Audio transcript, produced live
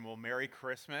Well, Merry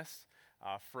Christmas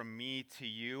from me to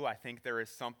you. I think there is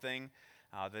something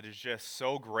that is just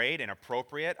so great and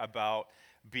appropriate about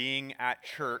being at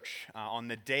church on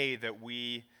the day that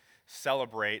we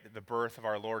celebrate the birth of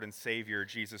our Lord and Savior,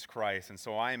 Jesus Christ. And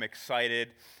so I am excited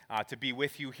to be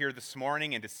with you here this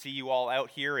morning, and to see you all out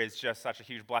here is just such a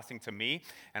huge blessing to me.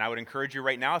 And I would encourage you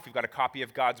right now, if you've got a copy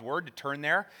of God's Word, to turn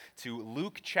there to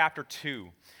Luke chapter 2.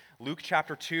 Luke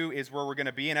chapter 2 is where we're going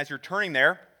to be, and as you're turning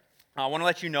there, I want to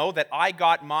let you know that I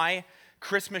got my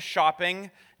Christmas shopping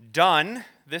done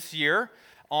this year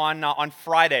on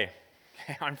Friday.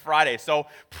 On Friday. So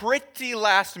pretty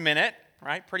last minute,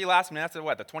 right? Pretty last minute.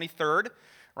 That's the 23rd,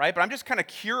 right? But I'm just kind of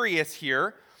curious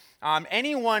here.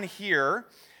 Anyone here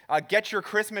get your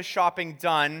Christmas shopping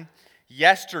done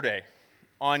yesterday?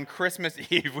 On Christmas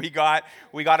Eve, we got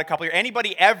a couple here.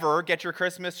 Anybody ever get your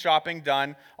Christmas shopping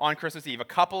done on Christmas Eve? A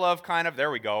couple of there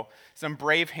we go. Some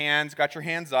brave hands, got your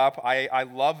hands up. I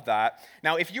love that.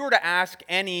 Now, if you were to ask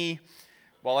any,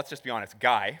 well, let's just be honest,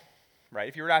 guy, right?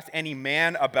 If you were to ask any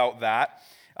man about that,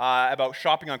 about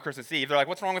shopping on Christmas Eve, they're like,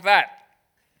 what's wrong with that?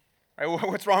 Right?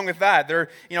 What's wrong with that?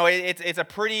 It's a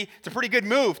pretty good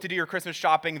move to do your Christmas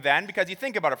shopping then, because you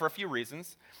think about it for a few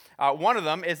reasons. One of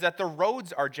them is that the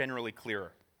roads are generally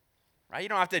clearer, right? You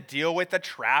don't have to deal with the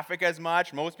traffic as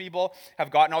much. Most people have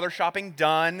gotten all their shopping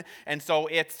done, and so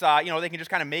it's, they can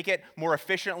just kind of make it more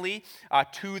efficiently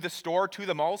to the store, to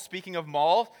the mall. Speaking of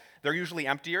malls, they're usually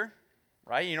emptier,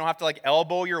 right? You don't have to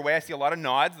elbow your way. I see a lot of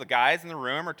nods. The guys in the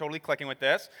room are totally clicking with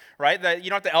this, right? That you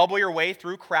don't have to elbow your way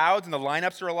through crowds, and the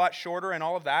lineups are a lot shorter and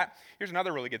all of that. Here's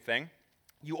another really good thing.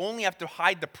 You only have to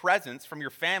hide the presents from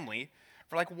your family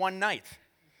for one night.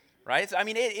 Right? So,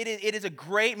 it is a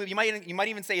great move. You might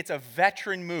even say it's a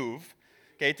veteran move,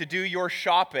 okay, to do your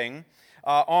shopping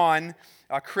on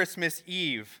Christmas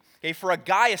Eve. Okay, for a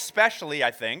guy especially, I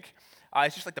think,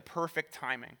 it's just the perfect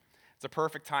timing. It's a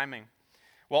perfect timing.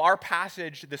 Well, our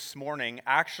passage this morning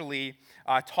actually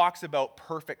talks about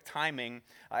perfect timing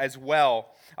as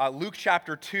well. Luke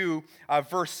chapter 2,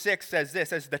 verse 6 says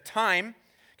this, as the time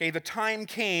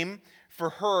came for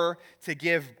her to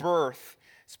give birth.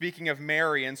 Speaking of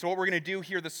Mary, and so what we're going to do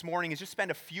here this morning is just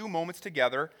spend a few moments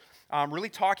together really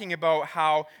talking about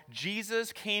how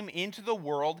Jesus came into the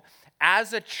world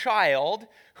as a child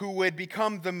who would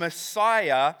become the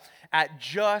Messiah at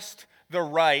just the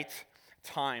right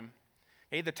time.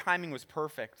 Okay, the timing was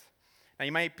perfect. Now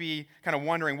you might be kind of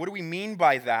wondering, what do we mean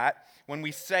by that when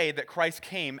we say that Christ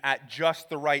came at just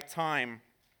the right time?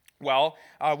 Well,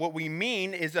 what we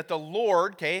mean is that the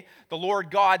Lord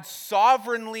God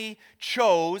sovereignly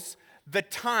chose the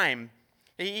time.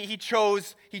 He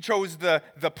chose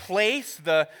the place,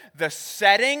 the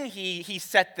setting. He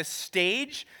set the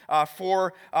stage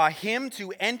for him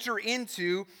to enter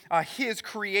into his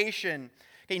creation.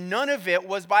 Okay, none of it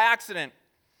was by accident.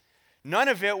 None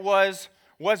of it was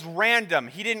random.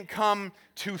 He didn't come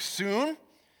too soon.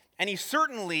 And he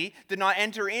certainly did not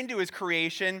enter into his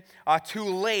creation too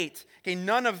late. Okay,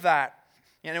 none of that.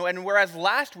 And whereas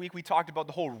last week we talked about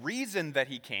the whole reason that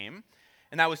he came,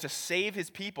 and that was to save his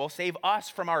people, save us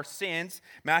from our sins.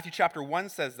 Matthew chapter 1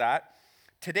 says that.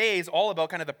 Today is all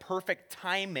about kind of the perfect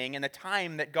timing and the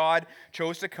time that God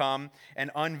chose to come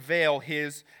and unveil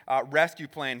his rescue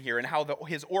plan here, and how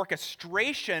his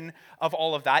orchestration of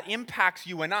all of that impacts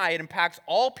you and I. It impacts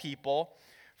all people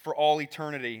for all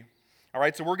eternity. All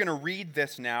right, so we're going to read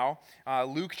this now,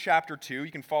 Luke chapter 2.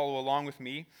 You can follow along with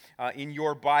me in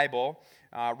your Bible,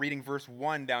 reading verse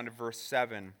 1 down to verse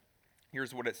 7.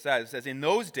 Here's what it says. It says, in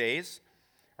those days,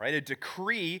 right, a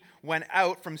decree went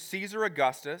out from Caesar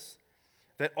Augustus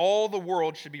that all the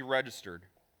world should be registered.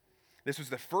 This was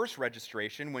the first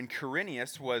registration when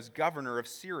Quirinius was governor of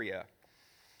Syria,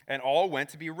 and all went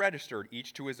to be registered,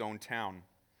 each to his own town.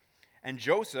 And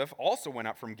Joseph also went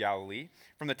up from Galilee,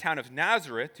 from the town of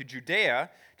Nazareth to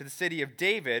Judea, to the city of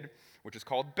David, which is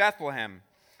called Bethlehem,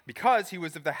 because he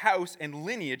was of the house and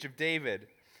lineage of David,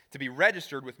 to be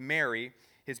registered with Mary,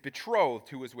 his betrothed,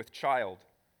 who was with child.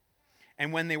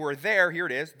 And when they were there, here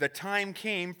it is, the time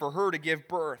came for her to give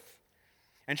birth.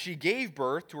 And she gave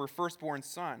birth to her firstborn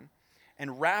son,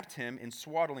 and wrapped him in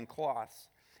swaddling cloths,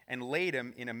 and laid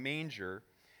him in a manger,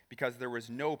 because there was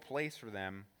no place for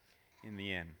them in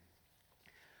the inn.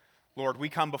 Lord, we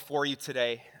come before you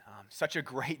today, such a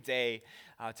great day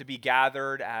to be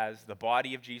gathered as the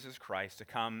body of Jesus Christ, to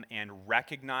come and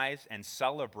recognize and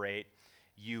celebrate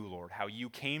you, Lord, how you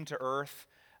came to earth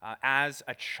as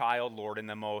a child, Lord, in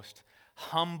the most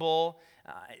humble,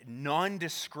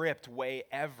 nondescript way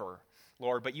ever,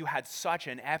 Lord, but you had such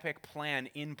an epic plan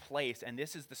in place, and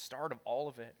this is the start of all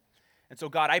of it. And so,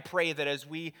 God, I pray that as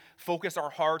we focus our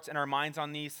hearts and our minds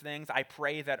on these things, I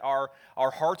pray that our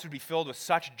hearts would be filled with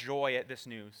such joy at this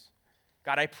news.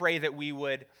 God, I pray that we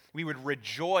would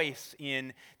rejoice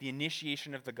in the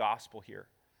initiation of the gospel here.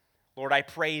 Lord, I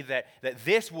pray that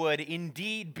this would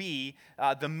indeed be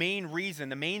the main reason,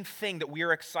 the main thing that we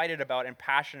are excited about and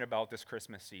passionate about this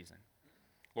Christmas season.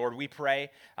 Lord, we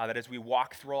pray that as we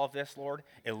walk through all of this, Lord,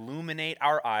 illuminate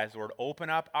our eyes, Lord, open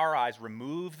up our eyes,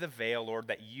 remove the veil, Lord,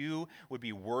 that you would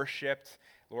be worshiped,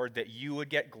 Lord, that you would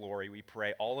get glory. We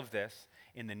pray all of this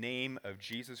in the name of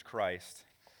Jesus Christ.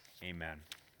 Amen.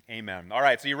 Amen. All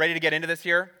right, so you ready to get into this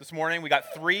here this morning? We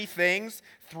got three things,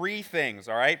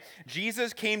 all right?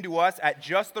 Jesus came to us at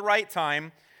just the right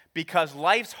time because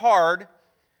life's hard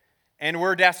and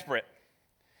we're desperate.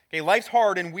 Okay, life's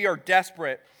hard and we are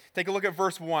desperate. Take a look at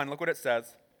verse 1. Look what it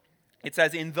says. It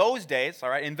says, in those days,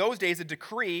 a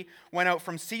decree went out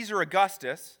from Caesar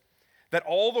Augustus that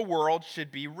all the world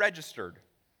should be registered.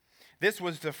 This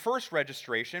was the first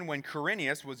registration when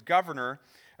Quirinius was governor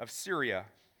of Syria,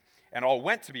 and all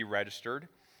went to be registered,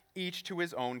 each to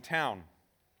his own town.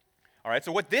 All right,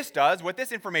 so what this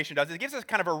information does, is it gives us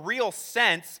kind of a real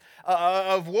sense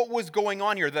of what was going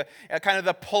on here, the kind of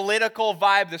the political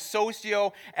vibe, the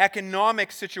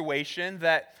socio-economic situation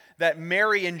that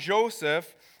Mary and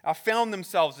Joseph found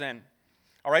themselves in.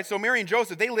 All right, so Mary and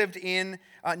Joseph, they lived in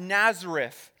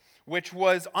Nazareth, which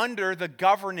was under the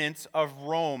governance of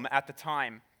Rome at the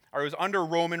time, or it was under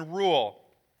Roman rule.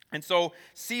 And so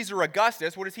Caesar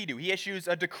Augustus, what does he do? He issues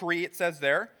a decree, it says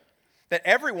there, that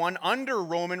everyone under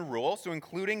Roman rule, so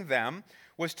including them,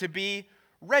 was to be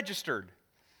registered.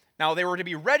 Now, they were to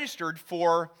be registered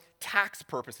for tax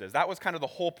purposes. That was kind of the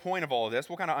whole point of all of this.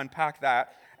 We'll kind of unpack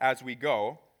that as we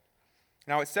go.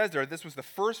 Now, it says there, this was the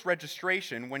first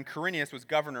registration when Quirinius was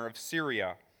governor of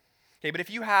Syria. Okay, but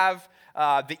if you have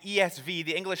the ESV,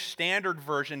 the English Standard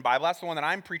Version Bible, that's the one that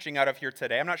I'm preaching out of here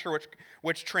today. I'm not sure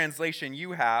which translation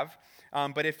you have,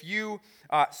 but if you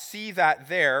see that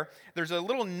there's a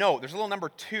little note, there's a little number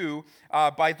 2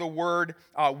 by the word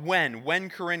when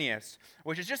Quirinius,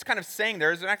 which is just kind of saying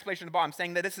there's an explanation at the bottom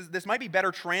saying that this might be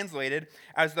better translated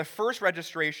as the first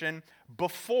registration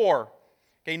before.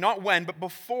 Okay, not when, but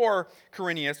before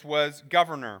Quirinius was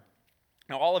governor.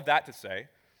 Now, all of that to say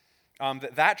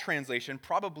that translation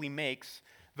probably makes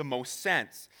the most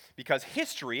sense because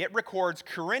history, it records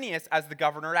Quirinius as the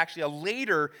governor at actually a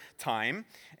later time,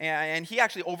 and he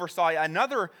actually oversaw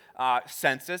another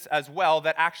census as well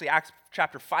that actually Acts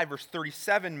chapter 5, verse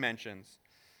 37 mentions.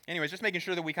 Anyways, just making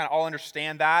sure that we kind of all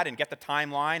understand that and get the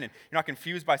timeline and you're not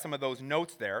confused by some of those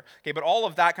notes there. Okay, but all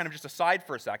of that kind of just aside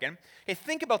for a second. Okay,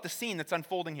 think about the scene that's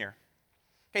unfolding here.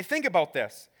 Okay, think about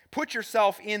this. Put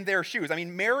yourself in their shoes. I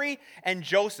mean, Mary and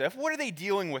Joseph, what are they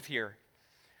dealing with here?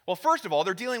 Well, first of all,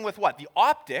 they're dealing with what? The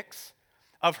optics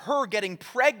of her getting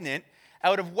pregnant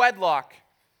out of wedlock.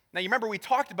 Now, you remember we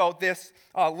talked about this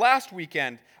last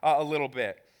weekend a little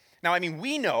bit. Now, I mean,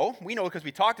 we know because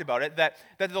we talked about it, that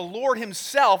the Lord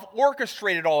himself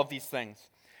orchestrated all of these things.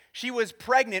 She was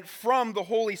pregnant from the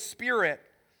Holy Spirit.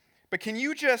 But can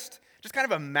you just kind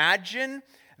of imagine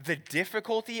the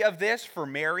difficulty of this for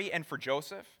Mary and for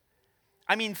Joseph?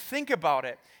 I mean, think about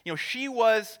it. You know, she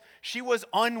was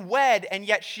unwed, and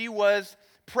yet she was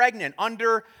pregnant.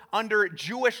 Under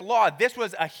Jewish law, this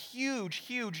was a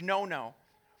huge no-no.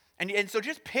 And so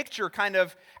just picture kind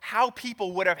of how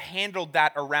people would have handled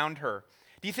that around her.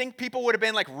 Do you think people would have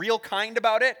been like real kind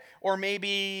about it, or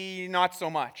maybe not so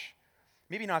much?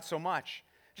 Maybe not so much.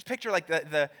 Just picture like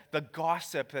the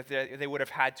gossip that they would have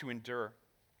had to endure.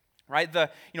 Right? The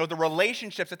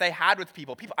relationships that they had with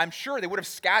people. I'm sure they would have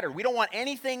scattered. We don't want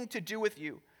anything to do with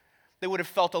you. They would have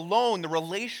felt alone, the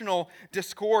relational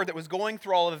discord that was going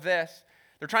through all of this.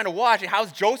 They're trying to watch,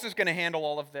 how's Joseph going to handle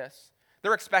all of this?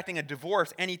 They're expecting a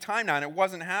divorce any time now, and it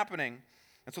wasn't happening.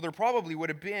 And so there probably would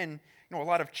have been, a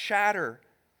lot of chatter.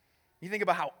 You think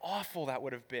about how awful that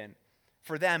would have been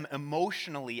for them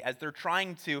emotionally as they're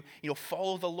trying to,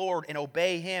 follow the Lord and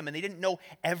obey him, and they didn't know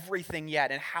everything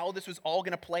yet and how this was all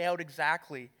going to play out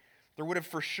exactly. There would have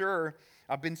for sure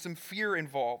been some fear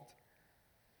involved.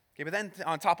 Okay, but then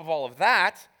on top of all of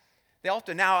that, they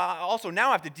also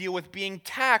now have to deal with being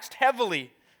taxed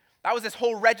heavily. That was this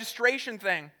whole registration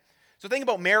thing. So think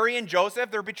about Mary and Joseph.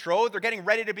 They're betrothed. They're getting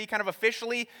ready to be kind of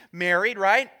officially married,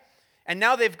 right? And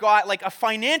now they've got like a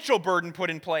financial burden put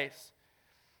in place.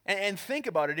 And think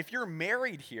about it. If you're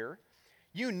married here,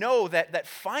 you know that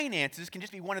finances can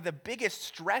just be one of the biggest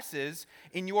stresses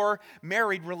in your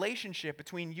married relationship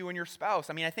between you and your spouse.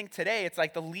 I mean, I think today it's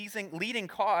like the leading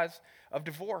cause of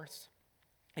divorce.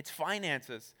 It's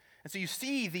finances. And so you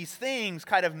see these things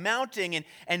kind of mounting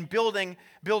and building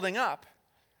up.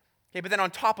 Okay, but then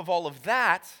on top of all of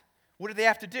that, what do they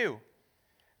have to do?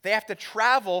 They have to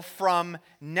travel from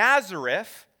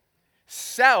Nazareth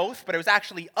south, but it was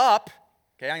actually up,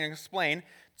 okay, I'm going to explain,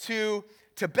 to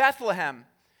Bethlehem.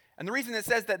 And the reason it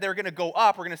says that they're going to go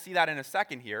up, we're going to see that in a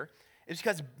second here, is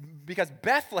because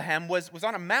Bethlehem was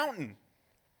on a mountain.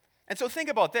 And so think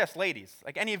about this, ladies,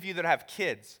 like any of you that have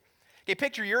kids. Okay,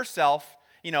 picture yourself,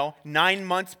 9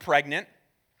 months pregnant,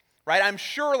 right? I'm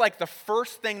sure like the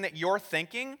first thing that you're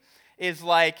thinking is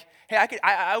like, hey,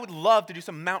 I would love to do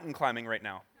some mountain climbing right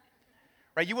now.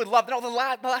 Right? You would love,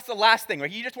 that's the last thing,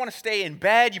 right? You just want to stay in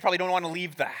bed. You probably don't want to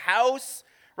leave the house,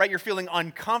 right? You're feeling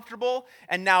uncomfortable.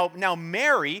 And now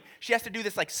Mary, she has to do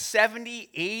this like 70,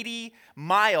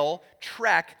 80-mile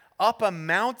trek up a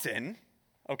mountain,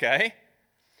 okay,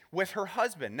 with her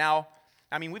husband. Now,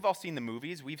 I mean, we've all seen the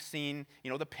movies. We've seen,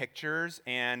 the pictures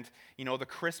and, the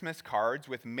Christmas cards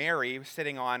with Mary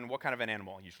sitting on what kind of an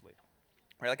animal usually?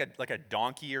 Right? Like a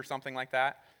donkey or something like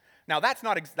that. Now, that's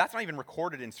not even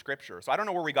recorded in Scripture, so I don't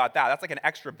know where we got that. That's like an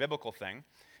extra biblical thing.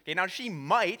 Okay, now she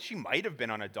might have been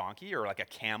on a donkey or like a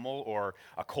camel or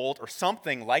a colt or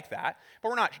something like that, but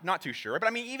we're not too sure. But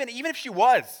I mean, even if she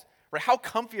was, right, how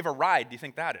comfy of a ride do you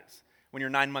think that is when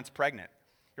you're 9 months pregnant?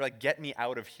 You're like, get me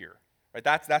out of here, right?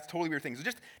 That's totally weird thing. So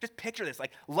just picture this.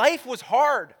 Like, life was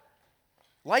hard.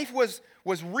 Life was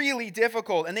really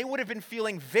difficult, and they would have been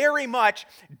feeling very much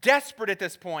desperate at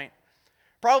this point.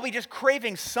 Probably just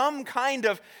craving some kind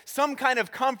of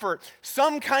comfort,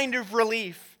 some kind of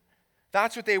relief.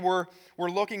 That's what they were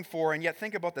looking for, and yet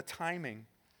think about the timing.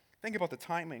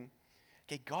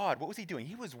 Okay, God, what was he doing?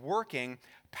 He was working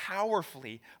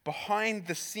powerfully behind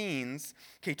the scenes,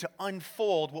 okay, to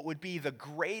unfold what would be the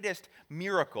greatest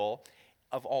miracle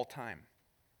of all time.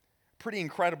 Pretty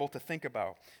incredible to think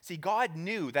about. See, God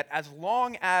knew that as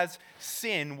long as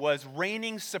sin was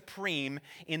reigning supreme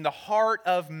in the heart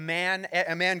of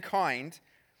mankind,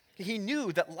 he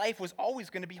knew that life was always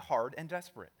going to be hard and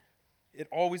desperate. It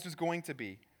always was going to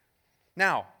be.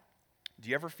 Now, do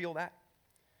you ever feel that?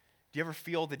 Do you ever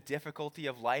feel the difficulty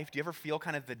of life? Do you ever feel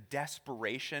kind of the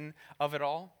desperation of it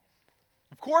all?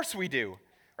 Of course we do.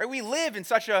 Right? We live in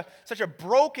such a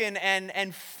broken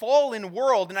and fallen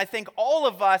world, and I think all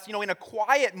of us, in a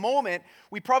quiet moment,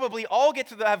 we probably all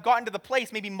have gotten to the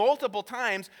place, maybe multiple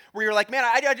times, where you're like, man,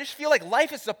 I just feel like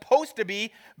life is supposed to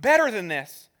be better than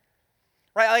this.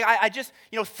 Right? Like I just,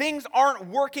 things aren't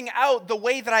working out the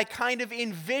way that I kind of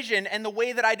envision and the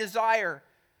way that I desire.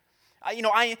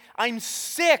 I'm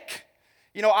sick.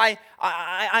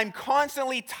 I'm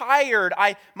constantly tired.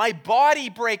 My body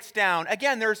breaks down.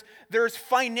 Again, there's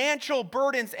financial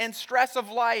burdens and stress of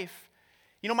life.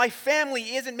 My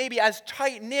family isn't maybe as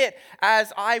tight-knit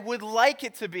as I would like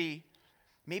it to be.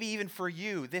 Maybe even for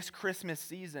you, this Christmas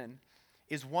season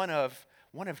is one of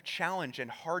challenge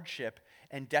and hardship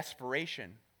and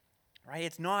desperation. Right?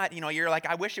 It's not, you're like,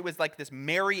 I wish it was like this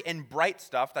merry and bright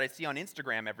stuff that I see on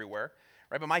Instagram everywhere.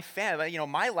 Right? But my family,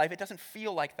 my life, it doesn't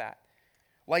feel like that.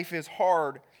 Life is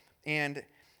hard and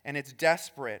it's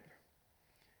desperate.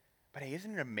 But hey,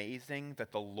 isn't it amazing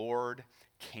that the Lord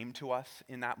came to us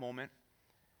in that moment?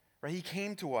 Right? He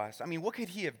came to us. I mean, what could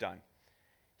he have done?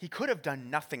 He could have done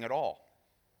nothing at all.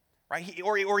 Right?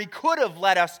 Or he could have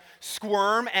let us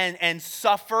squirm and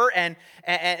suffer and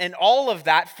all of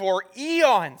that for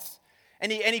eons. And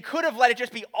he could have let it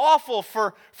just be awful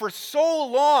for so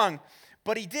long,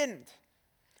 but he didn't.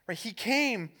 Right? He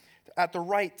came at the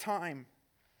right time.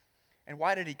 And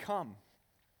why did he come?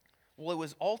 Well, it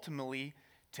was ultimately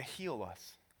to heal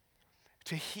us,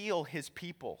 to heal his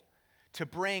people, to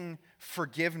bring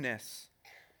forgiveness,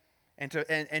 and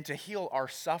to heal our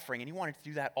suffering. And he wanted to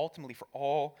do that ultimately for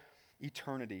all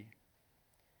eternity.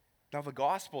 Now, the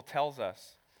gospel tells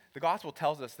us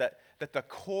that the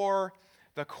core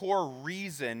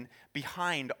reason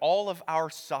behind all of our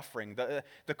suffering,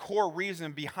 the core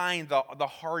reason behind the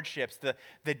hardships,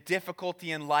 the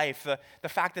difficulty in life, the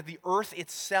fact that the earth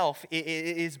itself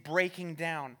is breaking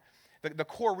down, the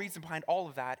core reason behind all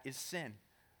of that is sin.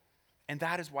 And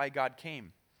that is why God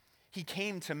came. He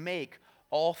came to make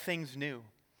all things new.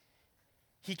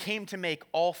 He came to make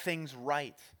all things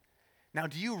right. Now,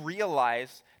 do you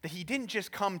realize that he didn't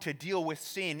just come to deal with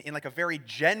sin in like a very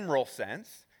general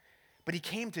sense, but he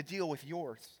came to deal with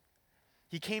yours.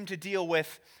 He came to deal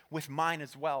with mine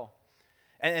as well.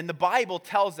 And the Bible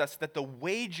tells us that the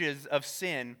wages of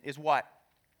sin is what?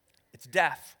 It's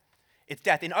death. It's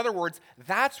death. In other words,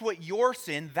 that's what your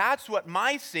sin, that's what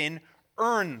my sin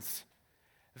earns.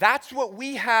 That's what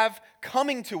we have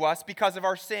coming to us because of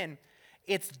our sin.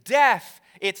 It's death.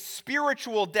 It's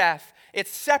spiritual death.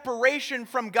 It's separation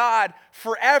from God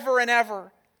forever and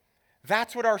ever.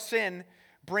 That's what our sin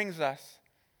brings us.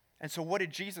 And so what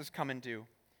did Jesus come and do?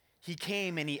 He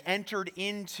came and he entered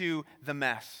into the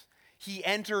mess. He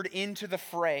entered into the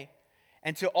fray.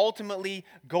 And to ultimately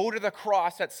go to the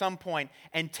cross at some point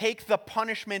and take the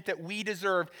punishment that we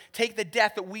deserved, take the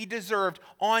death that we deserved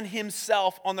on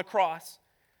himself on the cross.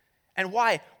 And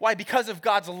why? Why? Because of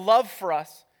God's love for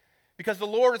us. Because the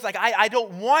Lord is like, I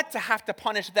don't want to have to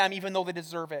punish them even though they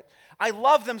deserve it. I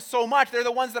love them so much. They're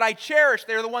the ones that I cherish.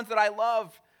 They're the ones that I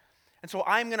love. And so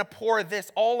I'm going to pour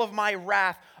this, all of my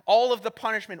wrath, all of the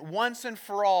punishment once and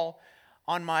for all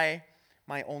on my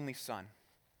only son.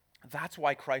 That's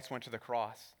why Christ went to the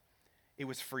cross. It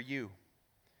was for you.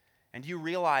 And you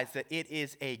realize that it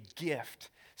is a gift.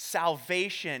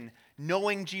 Salvation,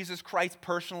 knowing Jesus Christ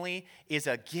personally, is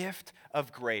a gift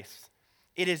of grace.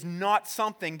 It is not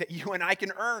something that you and I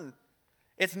can earn.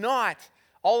 It's not.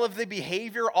 All of the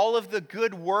behavior, all of the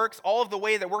good works, all of the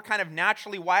way that we're kind of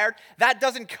naturally wired, that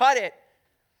doesn't cut it.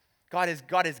 God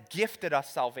has gifted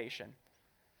us salvation.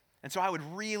 And so I would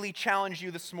really challenge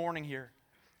you this morning here.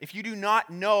 If you do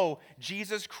not know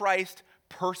Jesus Christ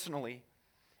personally,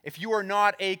 if you are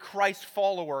not a Christ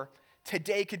follower,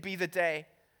 today could be the day.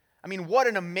 I mean, what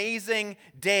an amazing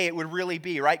day it would really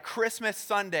be, right? Christmas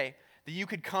Sunday, that you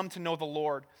could come to know the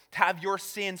Lord, to have your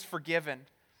sins forgiven.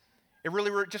 It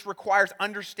really just requires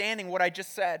understanding what I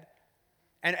just said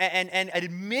and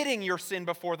admitting your sin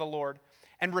before the Lord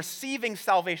and receiving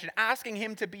salvation, asking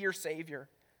him to be your Savior.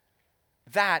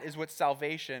 That is what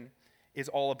salvation is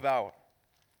all about.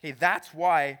 Okay, that's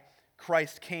why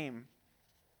Christ came.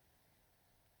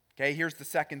 Okay, here's the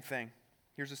second thing.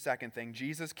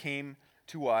 Jesus came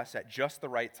to us at just the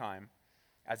right time,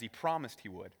 as he promised he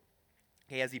would.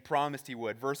 Okay, as he promised he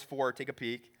would. Verse 4, take a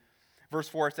peek. Verse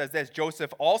 4 says this,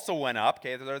 Joseph also went up.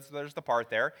 Okay, there's the part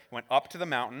there. He went up to the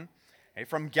mountain, okay,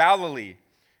 from Galilee,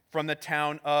 from the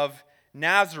town of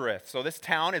Nazareth. So this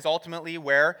town is ultimately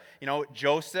where,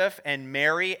 Joseph and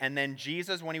Mary and then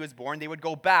Jesus, when he was born, they would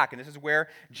go back. And this is where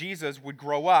Jesus would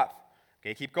grow up.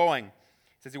 Okay, keep going. It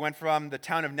says he went from the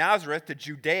town of Nazareth to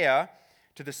Judea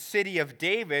to the city of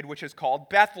David, which is called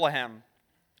Bethlehem.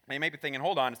 Now you might be thinking,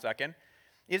 hold on a second.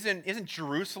 Isn't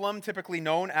Jerusalem typically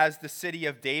known as the city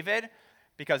of David?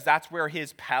 Because that's where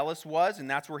his palace was and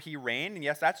that's where he reigned. And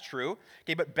yes, that's true.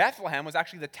 Okay, but Bethlehem was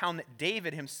actually the town that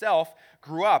David himself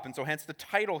grew up. And so hence the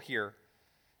title here.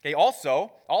 Okay,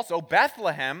 also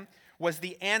Bethlehem was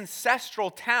the ancestral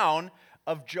town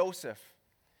of Joseph.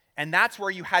 And that's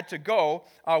where you had to go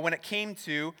when it came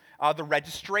to the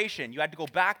registration. You had to go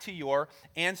back to your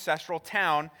ancestral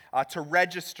town to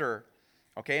register.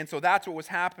 Okay, and so that's what was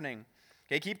happening.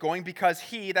 Okay, keep going, because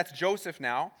that's Joseph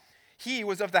now, he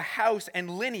was of the house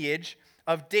and lineage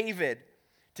of David,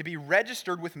 to be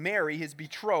registered with Mary, his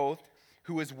betrothed,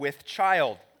 who was with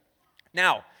child.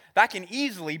 Now, that can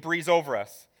easily breeze over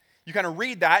us. You kind of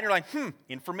read that and you're like,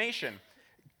 information.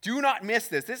 Do not miss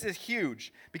this. This is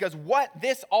huge, because what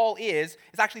this all is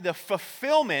actually the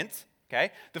fulfillment,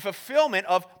 okay? The fulfillment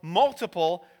of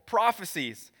multiple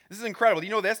prophecies. This is incredible. You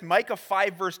know this? Micah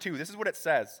 5 verse 2. This is what it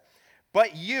says.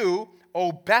 But you,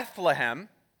 O Bethlehem,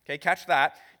 okay, catch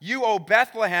that. You, O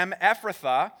Bethlehem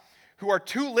Ephrathah, who are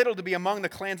too little to be among the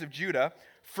clans of Judah,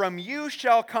 from you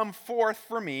shall come forth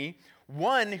for me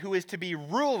one who is to be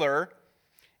ruler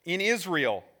in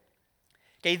Israel.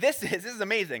 Okay, this is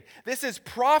amazing. This is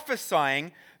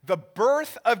prophesying the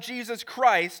birth of Jesus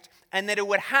Christ and that it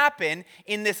would happen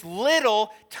in this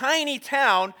little tiny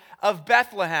town of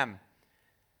Bethlehem.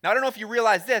 Now, I don't know if you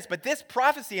realize this, but this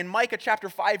prophecy in Micah chapter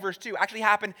 5, verse 2 actually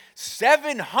happened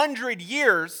 700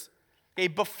 years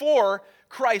before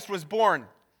Christ was born.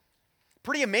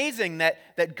 Pretty amazing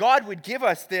that God would give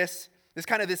us this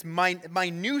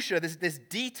minutia, this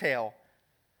detail.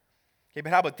 Okay,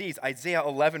 but how about these? Isaiah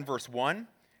 11, verse 1,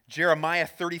 Jeremiah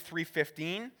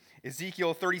 33:15,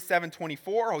 Ezekiel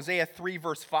 37:24, Hosea 3,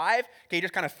 verse 5. Okay,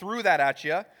 just kind of threw that at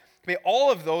you. Okay, all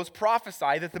of those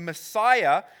prophesy that the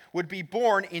Messiah would be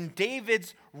born in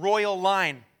David's royal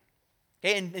line.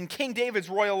 Okay, in King David's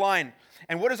royal line.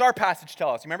 And what does our passage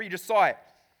tell us? Remember, you just saw it.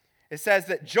 It says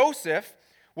that Joseph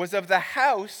was of the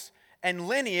house and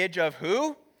lineage of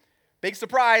who? Big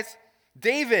surprise,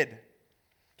 David.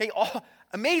 Okay,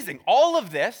 amazing. All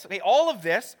of this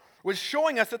was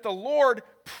showing us that the Lord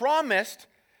promised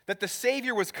that the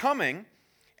Savior was coming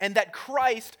and that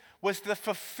Christ was the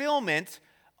fulfillment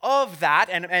of that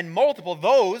and multiple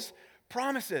those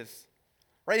promises.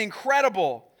 Right?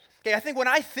 Incredible. Okay, I think when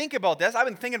I think about this, I've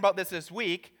been thinking about this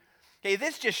week. Okay,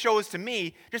 this just shows to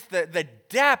me just the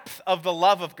depth of the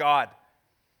love of God.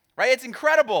 right? It's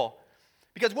incredible.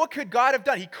 Because what could God have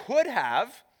done? He could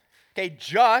have,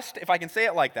 just, if I can say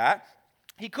it like that,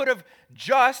 he could have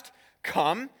just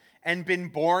come and been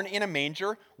born in a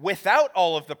manger without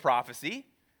all of the prophecy.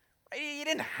 He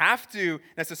didn't have to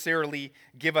necessarily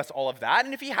give us all of that.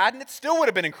 And if he hadn't, it still would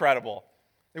have been incredible.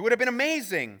 It would have been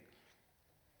amazing.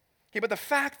 But the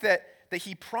fact that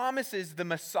he promises the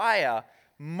Messiah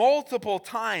multiple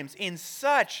times in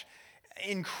such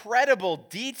incredible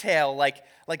detail, like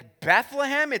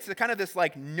Bethlehem, it's kind of this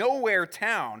like nowhere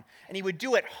town, and he would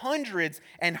do it hundreds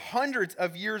and hundreds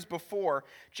of years before,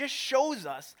 just shows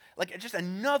us like just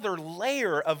another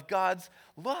layer of God's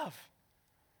love,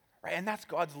 right? And that's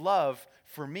God's love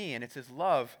for me, and it's his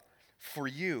love for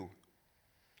you.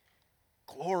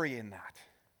 Glory in that.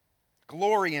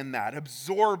 Glory in that.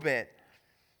 Absorb it.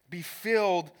 Be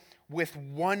filled with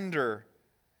wonder.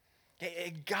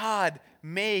 God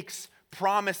makes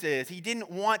promises. He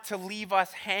didn't want to leave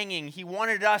us hanging. He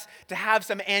wanted us to have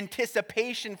some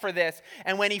anticipation for this.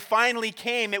 And when he finally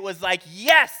came, it was like,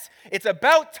 yes, it's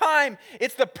about time.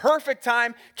 It's the perfect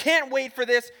time. Can't wait for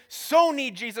this. So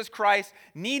need Jesus Christ.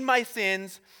 Need my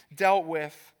sins dealt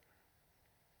with.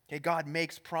 God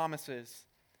makes promises.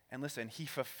 And listen, he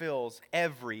fulfills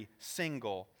every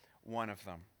single one of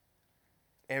them.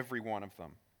 Every one of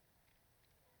them.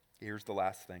 Here's the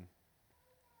last thing.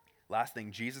 Last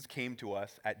thing, Jesus came to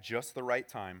us at just the right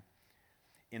time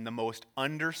in the most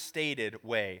understated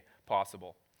way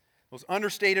possible. Most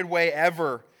understated way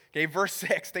ever. Verse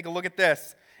 6, take a look at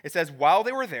this. It says, while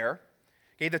they were there,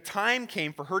 the time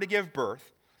came for her to give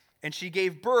birth, and she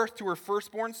gave birth to her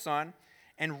firstborn son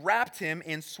and wrapped him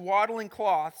in swaddling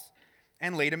cloths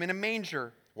and laid him in a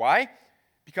manger. Why?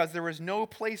 Because there was no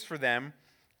place for them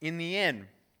in the inn.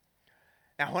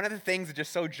 Now, one of the things that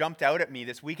just so jumped out at me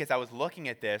this week as I was looking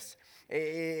at this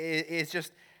is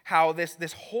just how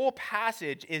this whole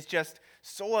passage is just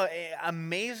so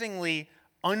amazingly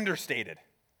understated.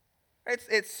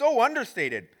 It's so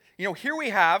understated. Here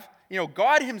we have,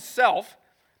 God himself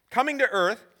coming to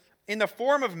earth in the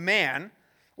form of man,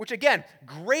 which again,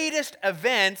 greatest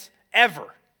event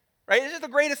ever. Right? This is the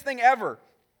greatest thing ever.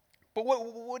 But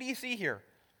what do you see here?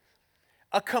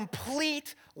 A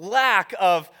complete lack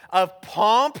of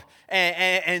pomp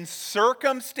and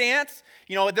circumstance.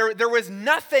 There was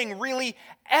nothing really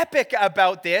epic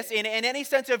about this in any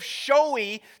sense of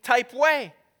showy type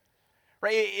way.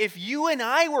 Right? If you and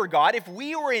I were God, if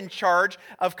we were in charge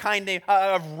of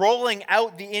of rolling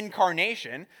out the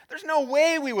incarnation, there's no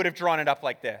way we would have drawn it up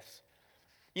like this.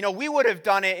 We would have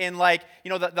done it in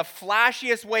the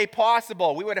flashiest way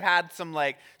possible. We would have had some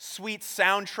sweet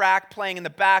soundtrack playing in the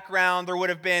background. There would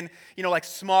have been,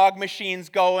 smog machines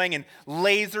going and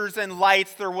lasers and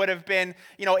lights. There would have been,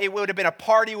 it would have been a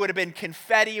party. It would have been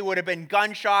confetti. It would have been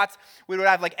gunshots. We would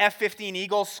have F-15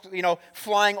 Eagles,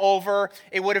 flying over.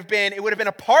 It would have been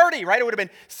a party, right? It would have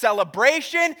been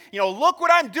celebration. Look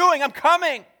what I'm doing. I'm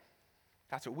coming.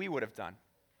 That's what we would have done.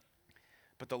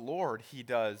 But the Lord, He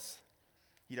does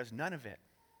none of it,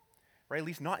 right? At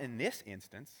least not in this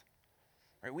instance,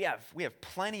 right? We have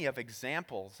plenty of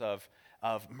examples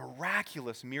of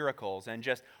miraculous miracles and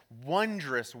just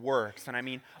wondrous works. And I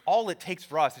mean, all it takes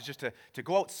for us is just to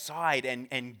go outside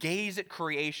and gaze at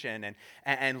creation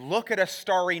and look at a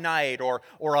starry night or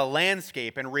a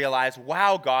landscape and realize,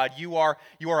 wow, God, you are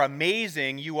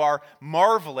amazing, you are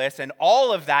marvelous, and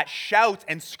all of that shouts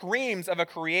and screams of a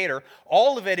creator.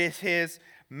 All of it is his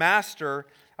master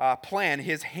plan,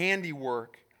 his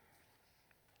handiwork.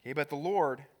 But the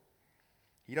Lord,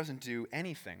 he doesn't do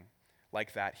anything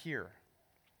like that here.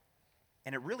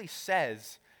 And it really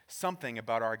says something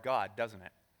about our God, doesn't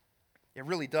it? It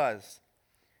really does.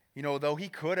 Though he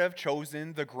could have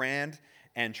chosen the grand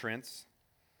entrance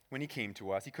when he came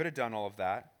to us, he could have done all of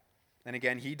that. And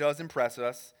again, he does impress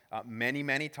us many,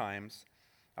 many times.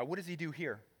 What does he do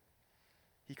here?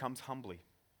 He comes humbly.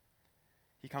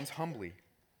 He comes humbly.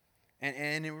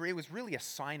 And it was really a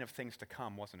sign of things to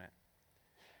come, wasn't it?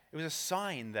 It was a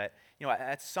sign that,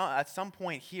 at some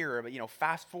point here,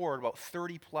 fast forward about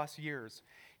 30 plus years,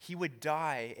 he would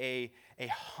die a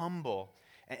humble,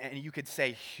 and you could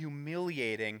say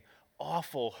humiliating,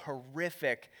 awful,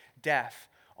 horrific death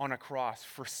on a cross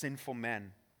for sinful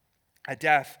men. A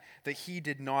death that he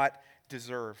did not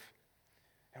deserve.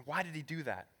 And why did he do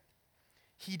that?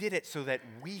 He did it so that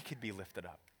we could be lifted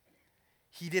up.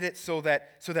 He did it so that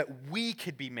we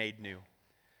could be made new.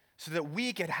 So that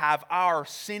we could have our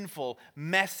sinful,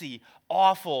 messy,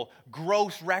 awful,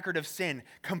 gross record of sin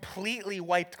completely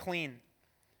wiped clean.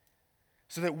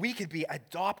 So that we could be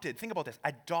adopted. Think about this.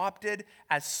 Adopted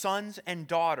as sons and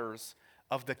daughters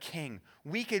of the King.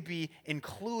 We could be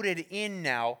included in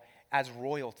now as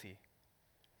royalty.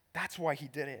 That's why he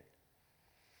did it.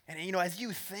 And as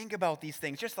you think about these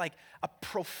things, just like a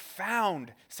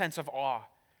profound sense of awe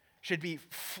should be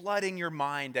flooding your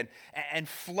mind and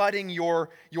flooding your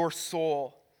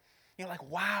soul. Like,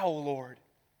 wow, Lord.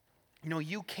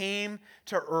 You came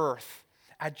to earth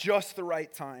at just the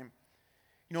right time.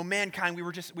 Mankind, we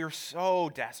were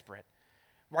so desperate,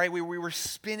 right? We were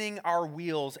spinning our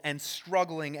wheels and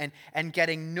struggling and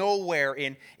getting nowhere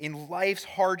in life's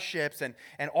hardships and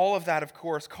all of that, of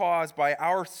course, caused by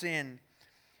our sin.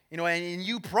 And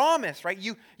you promised, right?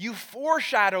 You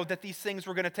foreshadowed that these things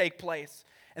were going to take place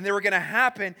and they were going to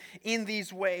happen in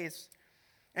these ways.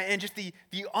 And just the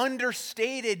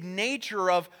understated nature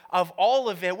of all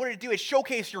of it, what did it do? It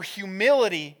showcased your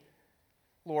humility,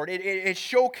 Lord. It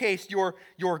showcased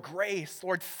your grace.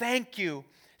 Lord, thank you.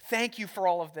 Thank you for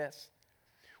all of this.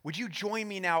 Would you join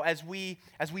me now as we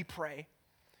pray?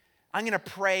 I'm going to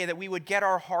pray that we would get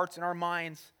our hearts and our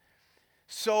minds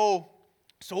so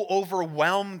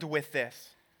overwhelmed with this,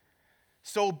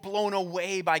 so blown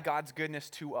away by God's goodness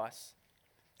to us.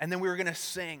 And then we were going to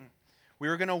sing, we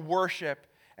were going to worship,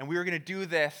 and we were going to do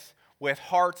this with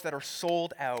hearts that are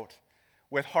sold out,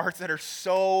 with hearts that are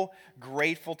so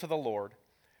grateful to the Lord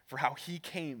for how he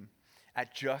came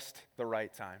at just the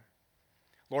right time.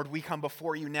 Lord, we come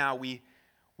before you now. We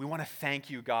want to thank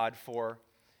you, God, for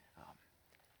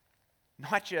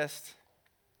not just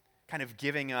kind of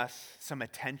giving us some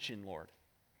attention, Lord,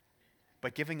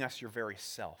 but giving us your very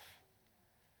self.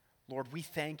 Lord, we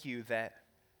thank you that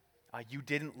you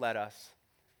didn't let us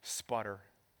sputter.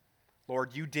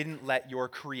 Lord, you didn't let your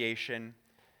creation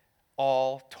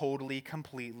all totally,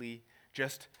 completely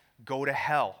just go to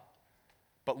hell.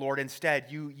 But Lord, instead,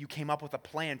 you came up with a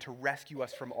plan to rescue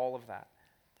us from all of that.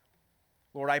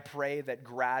 Lord, I pray that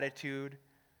gratitude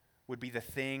would be the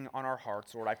thing on our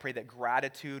hearts. Lord, I pray that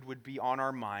gratitude would be on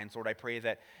our minds. Lord, I pray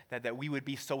that we would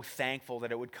be so thankful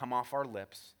that it would come off our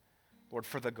lips, Lord,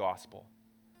 for the gospel.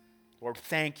 Lord,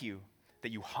 thank you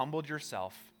that you humbled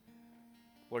yourself.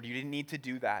 Lord, you didn't need to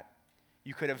do that.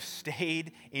 You could have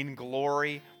stayed in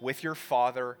glory with your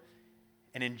Father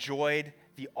and enjoyed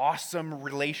the awesome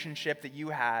relationship that you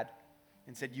had.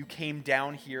 Instead, you came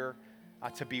down here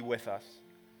to be with us,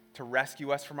 to rescue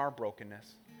us from our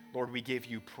brokenness. Lord, we give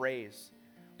you praise.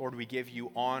 Lord, we give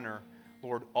you honor.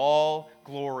 Lord, all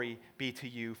glory be to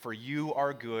you, for you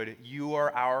are good. You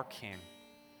are our King.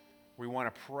 We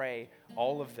want to pray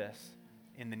all of this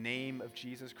in the name of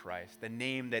Jesus Christ, the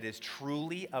name that is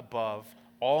truly above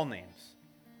all names.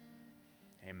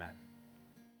 Amen.